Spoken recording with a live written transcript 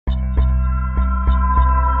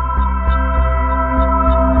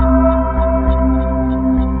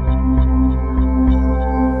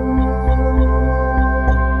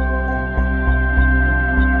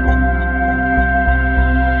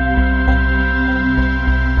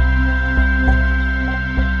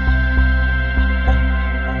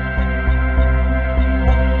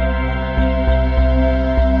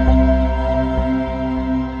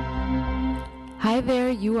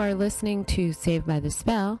listening to Saved by the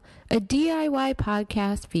Spell, a DIY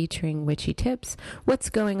podcast featuring witchy tips, what's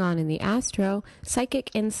going on in the astro, psychic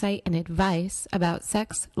insight and advice about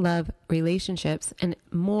sex, love, relationships, and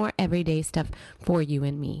more everyday stuff for you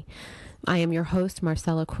and me. I am your host,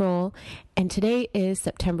 Marcella Kroll, and today is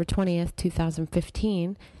September 20th,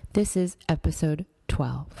 2015. This is episode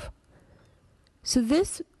 12. So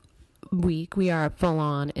this week we are full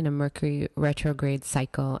on in a Mercury retrograde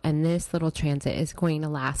cycle, and this little transit is going to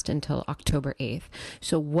last until October 8th.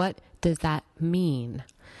 So what does that mean,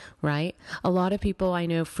 right? A lot of people I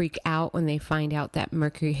know freak out when they find out that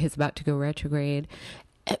Mercury is about to go retrograde,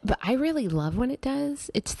 but I really love when it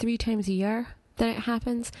does. It's 3 times a year that it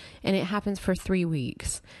happens, and it happens for 3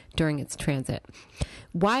 weeks during its transit.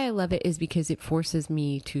 Why I love it is because it forces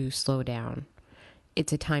me to slow down.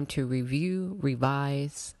 It's a time to review,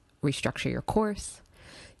 revise, restructure your course.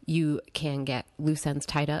 You can get loose ends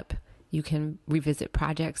tied up. You can revisit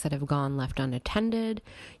projects that have gone left unattended.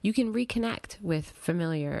 You can reconnect with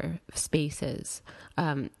familiar spaces,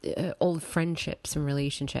 old friendships and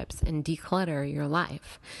relationships, and declutter your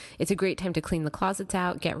life. It's a great time to clean the closets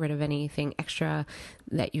out, get rid of anything extra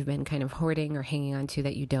that you've been kind of hoarding or hanging on to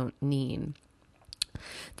that you don't need.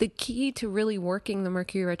 The key to really working the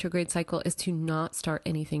Mercury retrograde cycle is to not start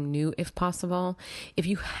anything new if possible. If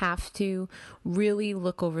you have to, really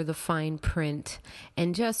look over the fine print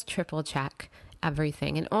and just triple check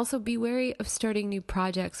everything. And also be wary of starting new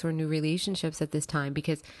projects or new relationships at this time,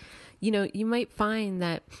 because, you might find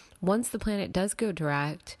that once the planet does go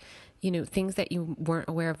direct, things that you weren't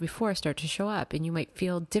aware of before start to show up, and you might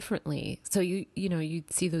feel differently. So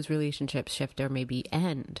you'd see those relationships shift or maybe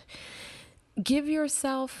end. Give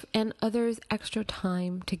yourself and others extra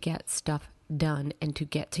time to get stuff done and to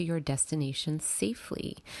get to your destination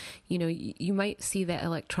safely. You might see that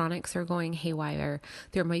electronics are going haywire.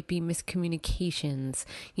 There might be miscommunications.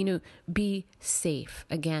 Be safe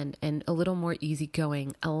again and a little more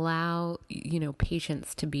easygoing. Allow,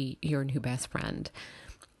 patience to be your new best friend.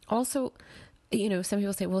 Also, some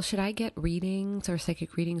people say, well, should I get readings or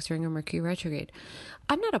psychic readings during a Mercury retrograde?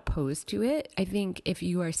 I'm not opposed to it. I think if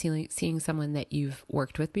you are seeing someone that you've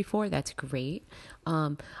worked with before, that's great.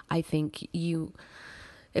 I think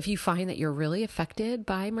if you find that you're really affected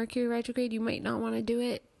by Mercury retrograde, you might not want to do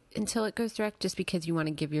it until it goes direct, just because you want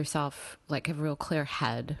to give yourself like a real clear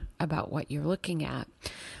head about what you're looking at.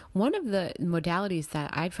 One of the modalities that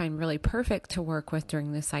I find really perfect to work with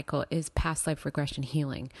during this cycle is past life regression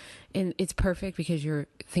healing. And it's perfect because you're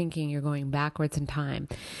thinking you're going backwards in time.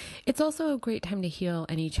 It's also a great time to heal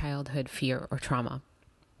any childhood fear or trauma.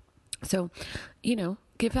 So,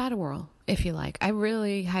 give that a whirl if you like. I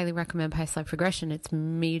really highly recommend past life regression. It's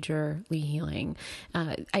majorly healing.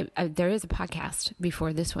 There is a podcast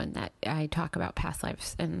before this one that I talk about past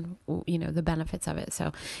lives and, the benefits of it.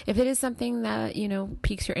 So if it is something that,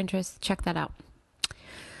 piques your interest, check that out.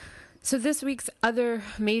 So this week's other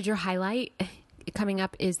major highlight coming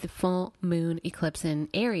up is the full moon eclipse in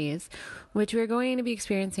Aries, which we're going to be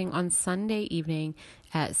experiencing on Sunday evening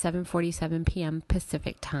at 7:47 p.m.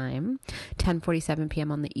 Pacific time, 10:47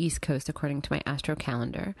 p.m. on the East Coast, according to my astro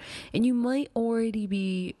calendar. And you might already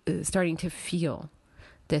be starting to feel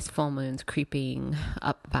this full moon's creeping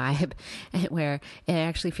up vibe, where it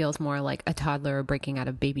actually feels more like a toddler breaking out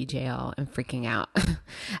of baby jail and freaking out.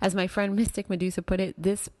 As my friend Mystic Medusa put it,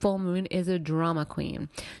 this full moon is a drama queen.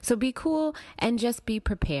 So be cool and just be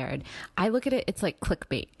prepared. I look at it, it's like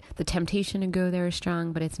clickbait. The temptation to go there is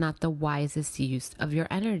strong, but it's not the wisest use of your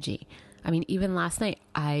energy. I mean, even last night,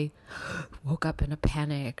 I woke up in a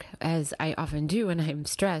panic, as I often do when I'm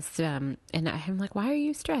stressed. And I'm like, why are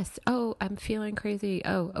you stressed? Oh, I'm feeling crazy.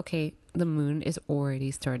 Oh, okay. The moon is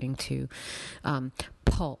already starting to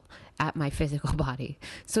pull at my physical body.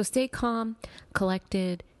 So stay calm,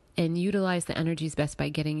 collected, and utilize the energies best by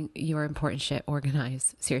getting your important shit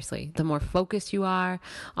organized. Seriously, the more focused you are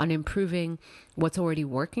on improving what's already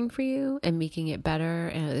working for you and making it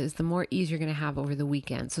better is the more ease you're going to have over the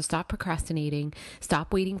weekend. So stop procrastinating,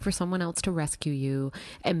 stop waiting for someone else to rescue you,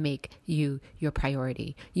 and make you your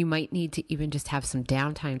priority. You might need to even just have some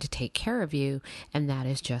downtime to take care of you, and that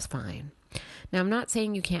is just fine. Now, I'm not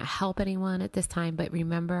saying you can't help anyone at this time, but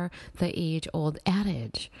remember the age-old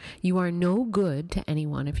adage. You are no good to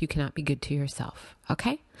anyone if you cannot be good to yourself.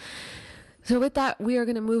 Okay? So with that, we are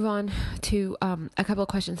going to move on to a couple of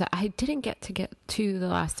questions that I didn't get to the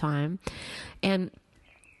last time. And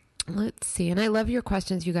let's see. And I love your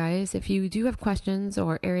questions, you guys. If you do have questions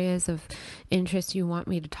or areas of interest you want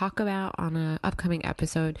me to talk about on an upcoming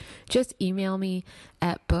episode, just email me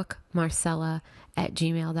at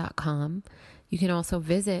bookmarcella@gmail.com. You can also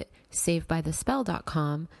visit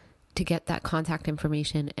savedbythespell.com to get that contact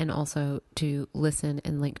information and also to listen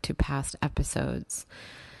and link to past episodes.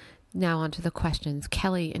 Now on to the questions.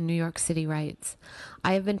 Kelly in New York City writes,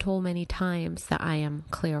 I have been told many times that I am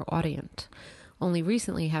clairaudient. Only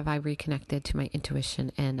recently have I reconnected to my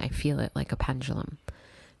intuition and I feel it like a pendulum.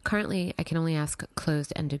 Currently, I can only ask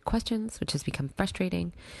closed-ended questions, which has become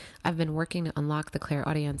frustrating. I've been working to unlock the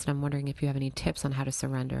clairaudience, and I'm wondering if you have any tips on how to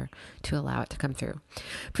surrender to allow it to come through.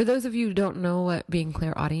 For those of you who don't know what being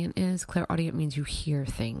clairaudient is, clairaudient means you hear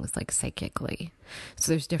things like psychically.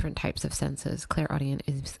 So there's different types of senses. Clairaudient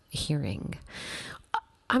is hearing.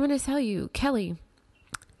 I'm going to tell you, Kelly,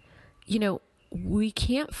 we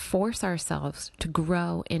can't force ourselves to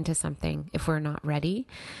grow into something if we're not ready.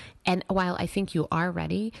 And while I think you are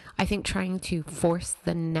ready, I think trying to force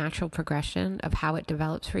the natural progression of how it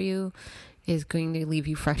develops for you is going to leave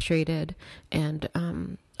you frustrated and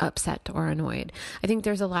upset or annoyed. I think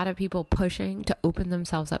there's a lot of people pushing to open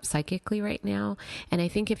themselves up psychically right now. And I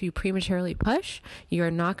think if you prematurely push,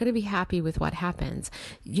 you're not going to be happy with what happens.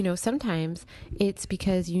 Sometimes it's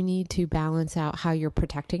because you need to balance out how you're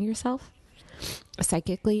protecting yourself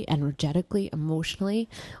psychically, energetically, emotionally.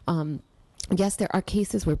 Yes, there are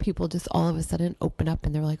cases where people just all of a sudden open up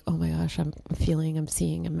and they're like, oh my gosh, I'm feeling, I'm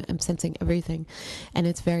seeing, I'm sensing everything. And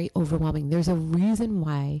it's very overwhelming. There's a reason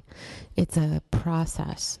why it's a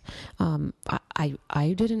process.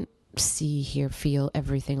 I didn't see, hear, feel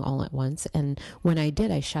everything all at once. And when I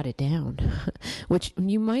did, I shut it down, which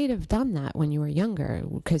you might have done that when you were younger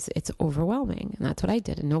because it's overwhelming. And that's what I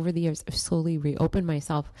did. And over the years, I've slowly reopened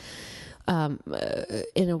myself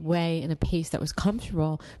in a way, in a pace that was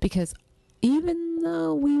comfortable, because even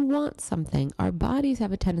though we want something, our bodies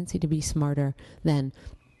have a tendency to be smarter than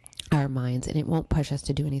our minds, and it won't push us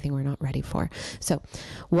to do anything we're not ready for. So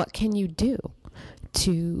what can you do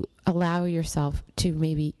to allow yourself to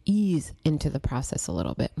maybe ease into the process a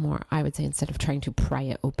little bit more? I would say, instead of trying to pry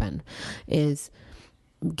it open, is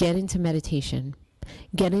get into meditation.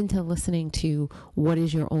 Get into listening to what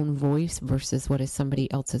is your own voice versus what is somebody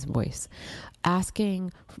else's voice.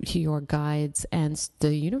 Asking to your guides and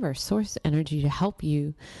the universe, source energy, to help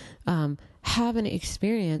you have an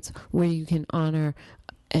experience where you can honor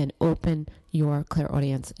and your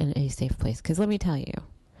clairaudience in a safe place. Because let me tell you,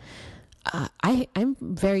 I'm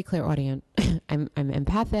very clairaudient. I'm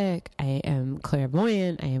empathic. I am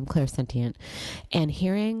clairvoyant. I am clairsentient. And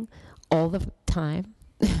hearing all the time,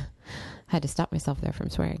 had to stop myself there from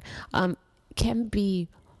swearing, can be,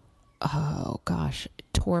 oh gosh,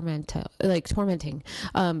 tormenting.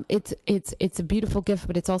 It's a beautiful gift,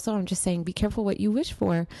 but it's also, I'm just saying, be careful what you wish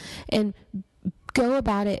for and go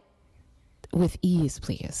about it with ease,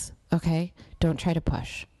 please. Okay? Don't try to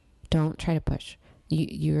push.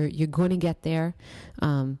 You're going to get there.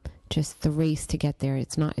 Just the race to get there.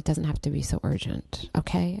 It doesn't have to be so urgent.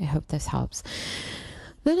 Okay? I hope this helps.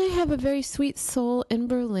 Then I have a very sweet soul in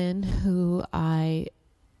Berlin who I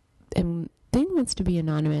think wants to be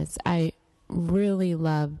anonymous. I really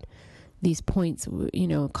loved these points,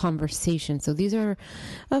 conversation. So these are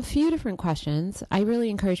a few different questions. I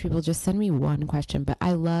really encourage people, just send me one question, but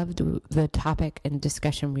I loved the topic and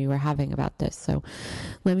discussion we were having about this. So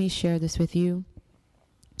let me share this with you.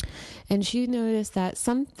 And she noticed that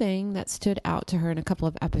something that stood out to her in a couple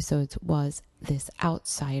of episodes was this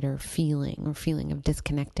outsider feeling, or feeling of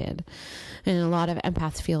disconnected. And a lot of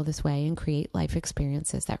empaths feel this way and create life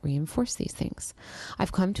experiences that reinforce these things.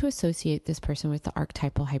 I've come to associate this person with the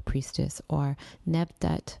archetypal high priestess, or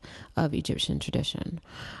Nebdet, of Egyptian tradition.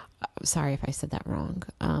 Sorry if I said that wrong.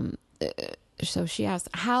 So she asked,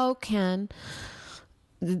 how can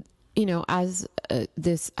as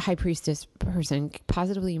this high priestess person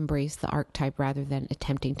positively embrace the archetype rather than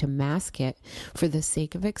attempting to mask it for the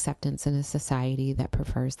sake of acceptance in a society that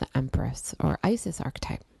prefers the Empress or Isis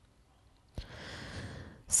archetype?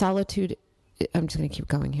 Solitude, I'm just going to keep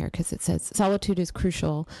going here because it says solitude is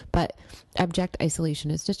crucial, but abject isolation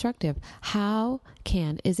is destructive.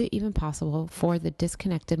 Is it even possible for the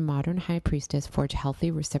disconnected modern high priestess forge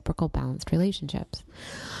healthy, reciprocal, balanced relationships?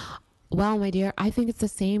 Well, my dear, I think it's the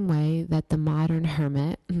same way that the modern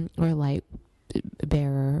hermit or light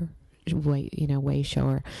bearer, way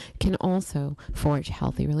shower, can also forge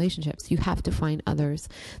healthy relationships. You have to find others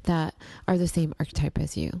that are the same archetype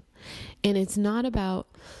as you. And it's not about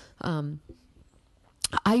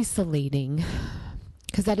isolating,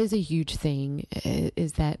 because that is a huge thing,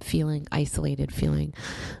 is that feeling isolated, feeling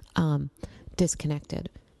disconnected.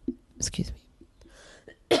 Excuse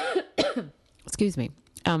me. Excuse me.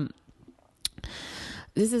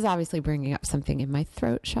 This is obviously bringing up something in my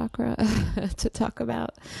throat chakra to talk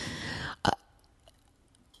about,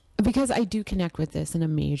 because I do connect with this in a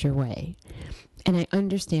major way. And I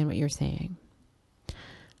understand what you're saying.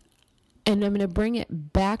 And I'm going to bring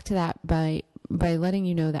it back to that by letting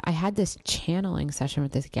you know that I had this channeling session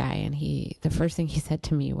with this guy, and the first thing he said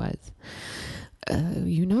to me was,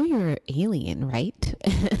 you know, you're an alien, right?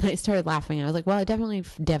 And I started laughing. I was like, well, I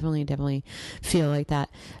definitely feel like that.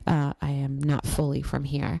 I am not fully from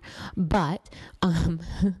here, but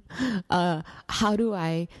how do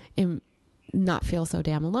I not feel so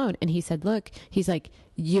damn alone? And he said, look, he's like,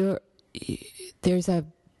 there's a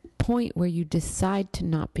point where you decide to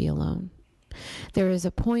not be alone. There is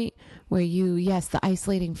a point where yes, the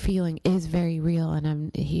isolating feeling is very real.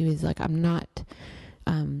 And he was like, I'm not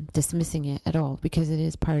dismissing it at all, because it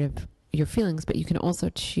is part of your feelings, but you can also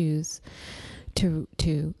choose to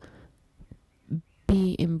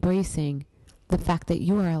be embracing the fact that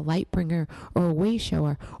you are a light bringer or a way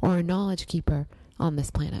shower or a knowledge keeper on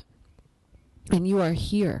this planet. And you are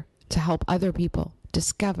here to help other people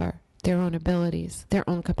discover their own abilities, their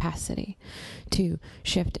own capacity to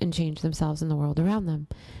shift and change themselves in the world around them.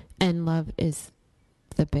 And love is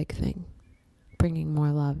the big thing, bringing more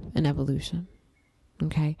love and evolution.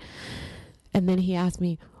 Okay? And then he asked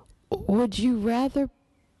me, would you rather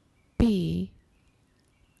be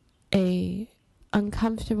a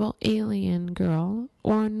uncomfortable alien girl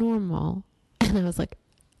or a normal? And I was like,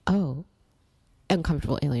 oh,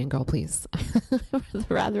 uncomfortable alien girl, please.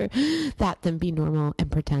 Rather that than be normal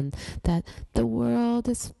and pretend that the world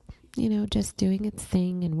is, just doing its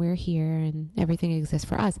thing and we're here and everything exists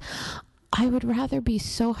for us. I would rather be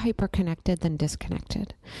so hyper-connected than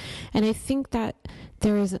disconnected. And I think that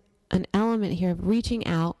there is an element here of reaching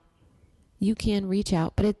out. You can reach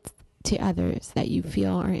out, but it's to others that you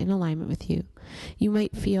feel are in alignment with you. You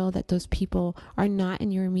might feel that those people are not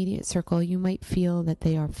in your immediate circle. You might feel that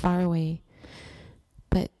they are far away.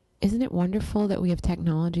 But isn't it wonderful that we have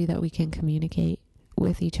technology that we can communicate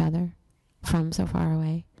with each other from so far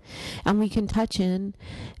away? And we can touch in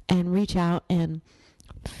and reach out and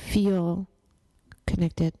feel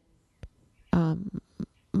connected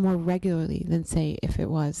more regularly than, say, if it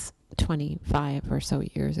was 25 or so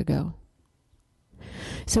years ago.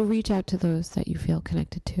 So reach out to those that you feel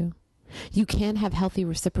connected to. You can have healthy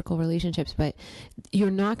reciprocal relationships, but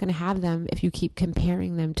you're not going to have them if you keep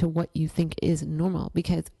comparing them to what you think is normal,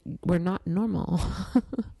 because we're not normal.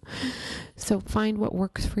 So find what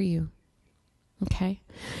works for you. Okay?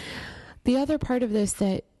 The other part of this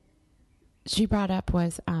that she brought up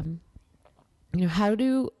was, how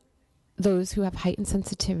do those who have heightened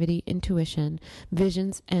sensitivity, intuition,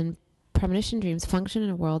 visions, and premonition dreams function in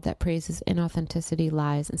a world that praises inauthenticity,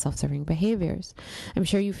 lies, and self-serving behaviors? I'm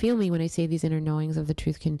sure you feel me when I say these inner knowings of the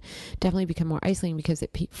truth can definitely become more isolating because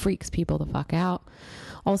it freaks people the fuck out.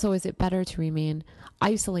 Also, is it better to remain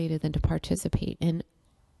isolated than to participate in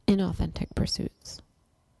inauthentic pursuits?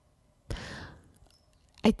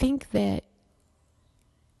 I think that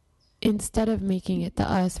instead of making it the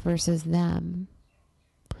us versus them,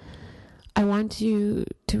 I want you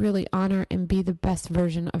to really honor and be the best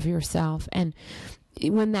version of yourself. And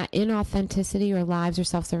when that inauthenticity or lives or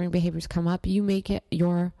self-serving behaviors come up, you make it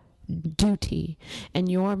your duty and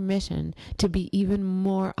your mission to be even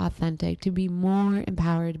more authentic, to be more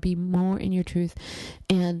empowered, to be more in your truth,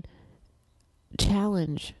 and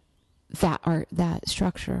challenge that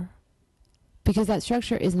structure. Because that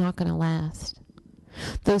structure is not going to last.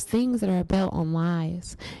 Those things that are built on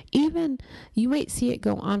lies, even you might see it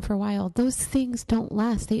go on for a while, those things don't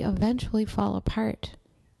last. They eventually fall apart.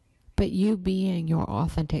 But you being your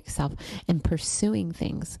authentic self and pursuing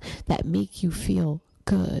things that make you feel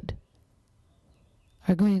good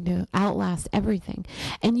are going to outlast everything.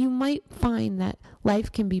 And you might find that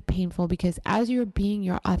life can be painful because as you're being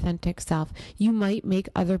your authentic self, you might make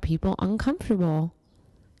other people uncomfortable.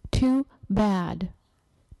 Too bad.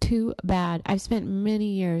 I've spent many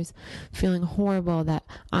years feeling horrible that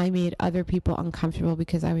I made other people uncomfortable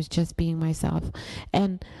because I was just being myself.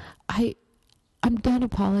 And I'm done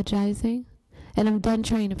apologizing, and I'm done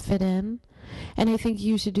trying to fit in. And I think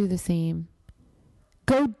you should do the same.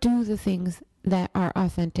 Go do the things that are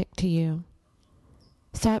authentic to you.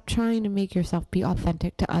 Stop trying to make yourself be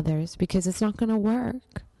authentic to others, because it's not going to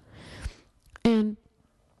work. And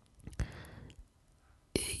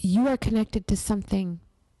you are connected to something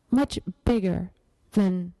much bigger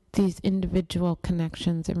than these individual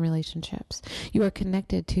connections and relationships. You are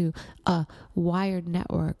connected to a wired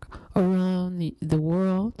network around the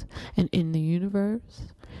world and in the universe,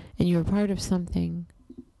 and you're part of something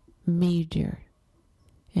major,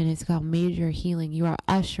 and it's called major healing. You are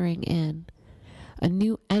ushering in a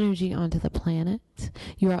new energy onto the planet.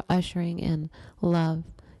 You are ushering in love,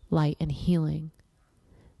 light, and healing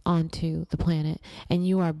onto the planet, and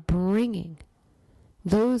you are bringing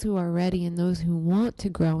those who are ready and those who want to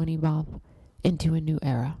grow and evolve into a new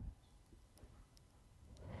era.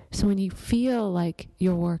 So when you feel like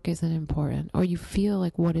your work isn't important, or you feel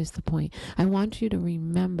like what is the point, I want you to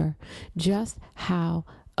remember just how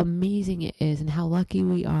amazing it is and how lucky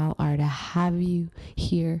we all are to have you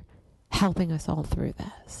here helping us all through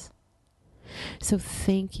this. So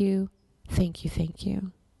thank you for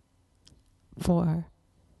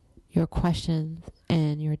your questions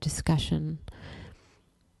and your discussion.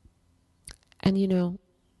 And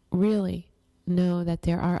really know that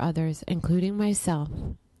there are others, including myself,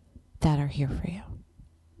 that are here for you.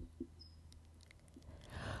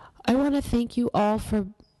 I want to thank you all for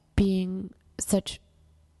being such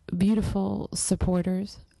beautiful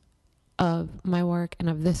supporters of my work and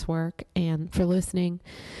of this work, and for listening.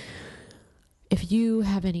 If you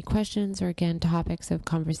have any questions or, again, topics of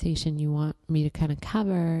conversation you want me to kind of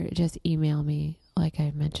cover, just email me, like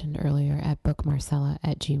I mentioned earlier, at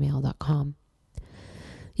bookmarcella@gmail.com.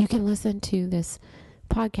 You can listen to this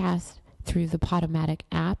podcast through the Podomatic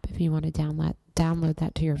app. If you want to download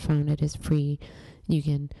that to your phone, it is free. You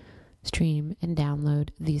can stream and download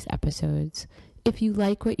these episodes. If you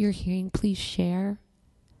like what you're hearing, please share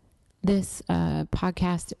this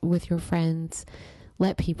podcast with your friends.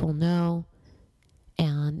 Let people know.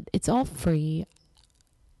 And it's all free.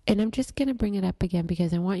 And I'm just going to bring it up again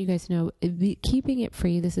because I want you guys to know, keeping it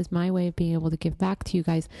free, this is my way of being able to give back to you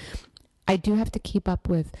guys. I do have to keep up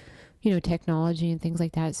with technology and things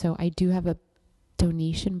like that. So I do have a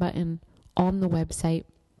donation button on the website,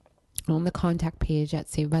 on the contact page at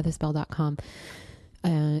savedbythespell.com.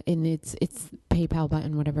 And it's PayPal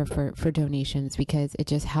button, whatever, for donations, because it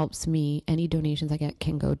just helps me. Any donations I get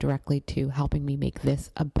can go directly to helping me make this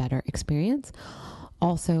a better experience.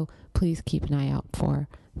 Also, please keep an eye out for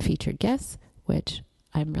featured guests, which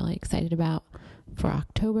I'm really excited about for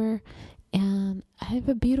October. And have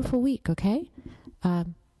a beautiful week, okay?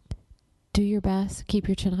 Do your best, keep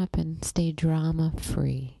your chin up, and stay drama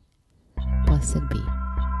free. Blessed be.